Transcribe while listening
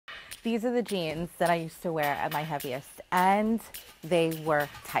These are the jeans that I used to wear at my heaviest, and they were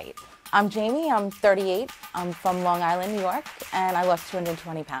tight. I'm Jamie, I'm 38, I'm from Long Island, New York, and I lost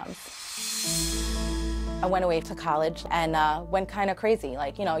 220 pounds. I went away to college and went kind of crazy.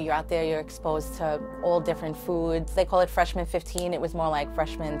 Like, you know, you're out there, you're exposed to all different foods. They call it freshman 15, it was more like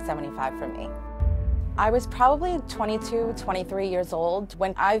freshman 75 for me. I was probably 22, 23 years old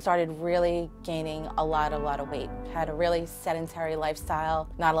when I started really gaining a lot of weight. Had a really sedentary lifestyle,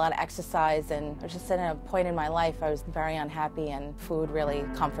 not a lot of exercise, and I was just at a point in my life I was very unhappy and food really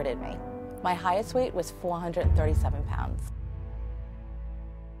comforted me. My highest weight was 437 pounds.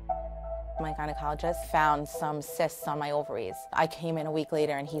 My gynecologist found some cysts on my ovaries. I came in a week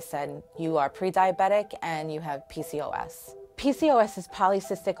later and he said, you are pre-diabetic and you have PCOS. PCOS is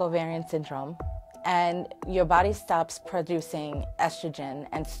polycystic ovarian syndrome. And your body stops producing estrogen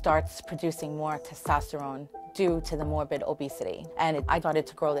and starts producing more testosterone due to the morbid obesity. And I started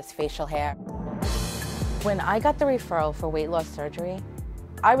to grow this facial hair. When I got the referral for weight loss surgery,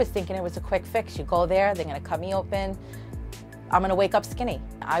 I was thinking it was a quick fix. You go there, they're gonna cut me open, I'm gonna wake up skinny.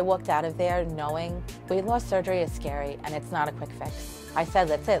 I walked out of there knowing weight loss surgery is scary and it's not a quick fix. I said,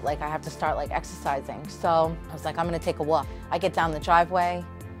 that's it, like I have to start like exercising. So I was like, I'm gonna take a walk. I get down the driveway,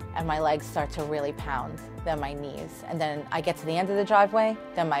 and my legs start to really pound, then my knees. And then I get to the end of the driveway,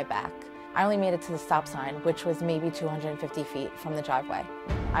 then my back. I only made it to the stop sign, which was maybe 250 feet from the driveway.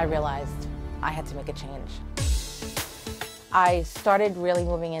 I realized I had to make a change. I started really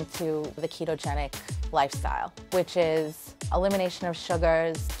moving into the ketogenic lifestyle, which is elimination of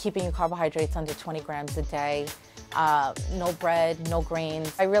sugars, keeping your carbohydrates under 20 grams a day, no bread, no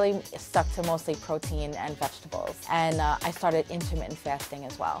grains. I really stuck to mostly protein and vegetables. And I started intermittent fasting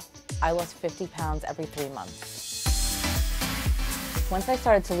as well. I lost 50 pounds every 3 months. Once I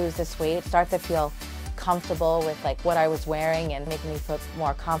started to lose this weight, start to feel comfortable with like what I was wearing and making me feel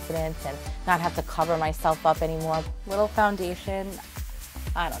more confident and not have to cover myself up anymore. Little foundation,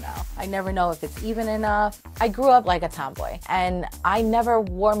 I don't know. I never know if it's even enough. I grew up like a tomboy and I never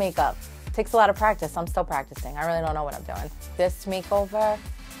wore makeup. It takes a lot of practice. I'm still practicing. I really don't know what I'm doing. This makeover,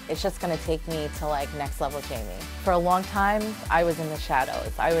 it's just gonna take me to like next level Jamie. For a long time, I was in the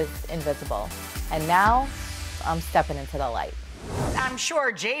shadows. I was invisible. And now, I'm stepping into the light. I'm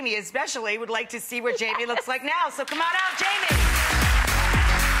sure Jamie especially would like to see what Jamie looks like now. So come on out, Jamie.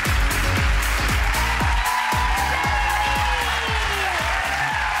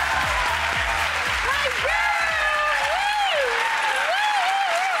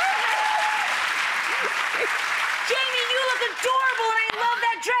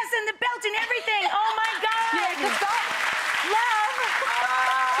 And the belt and everything. Oh my God. Love.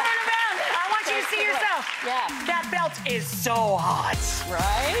 Turn around. I want you to see yourself. Yeah. That belt is so hot.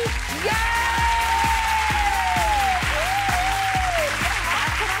 Right? Yay!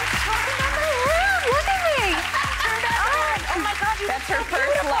 Look at me. Turn back around. Oh my God, that's her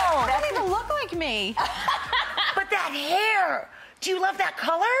first look. That doesn't even look like me. But that hair. Do you love that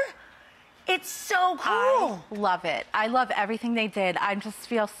color? It's so cool. I love it. I love everything they did. I just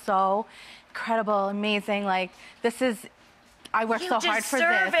feel so incredible, amazing. Like, this is, I work so hard for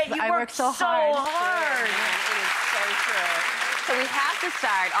this. I work so hard. It is so true. So we have to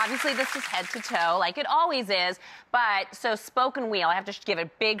start. Obviously, this is head to toe, like it always is. But so Spoken Wheel, I have to give a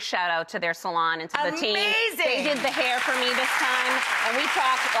big shout out to their salon and to the team. They did the hair for me this time, and we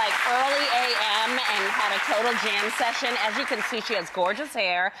talked like early AM and had a total jam session. As you can see, she has gorgeous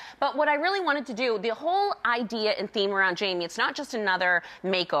hair. But what I really wanted to do, the whole idea and theme around Jamie, it's not just another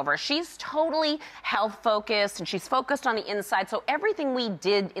makeover. She's totally health focused, and she's focused on the inside. So everything we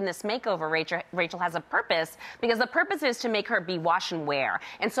did in this makeover, Rachel has a purpose, because the purpose is to make her be wash and wear.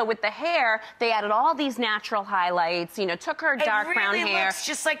 And so with the hair, they added all these natural highlights. You know, took her dark brown hair. It really looks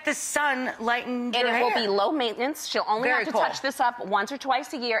just like the sun lightened your hair. And it will be low maintenance. She'll only have to touch this up once or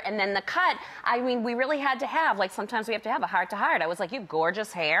twice a year. And then the cut, I mean, we really had to have, like sometimes we have to have a heart-to-heart. I was like, you have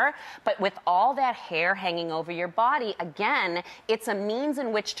gorgeous hair. But with all that hair hanging over your body, again, it's a means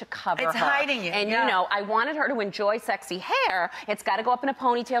in which to cover her. It's hiding it. And you know, I wanted her to enjoy sexy hair. It's got to go up in a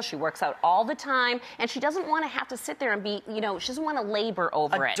ponytail. She works out all the time. And she doesn't want to have to sit there and be, you know, she doesn't want to labor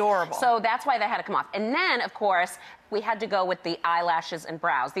over it. Adorable. So that's why that had to come off. And then, of course, we had to go with the eyelashes and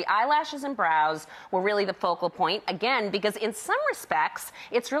brows. The eyelashes and brows were really the focal point, again, because in some respects,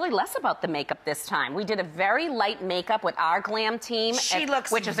 it's really less about the makeup this time. We did a very light makeup with our Glam team, She looks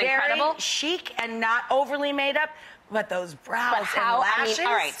which is very incredible. chic and not overly made up. But those brows and lashes. I mean,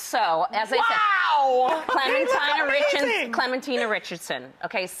 all right, so as I said, Clementina Richardson,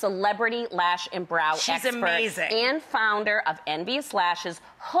 okay, celebrity lash and brow expert. She's amazing. And founder of Envious Lashes,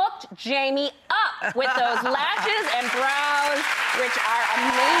 hooked Jamie up with those lashes and brows, which are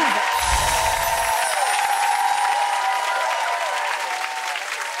amazing.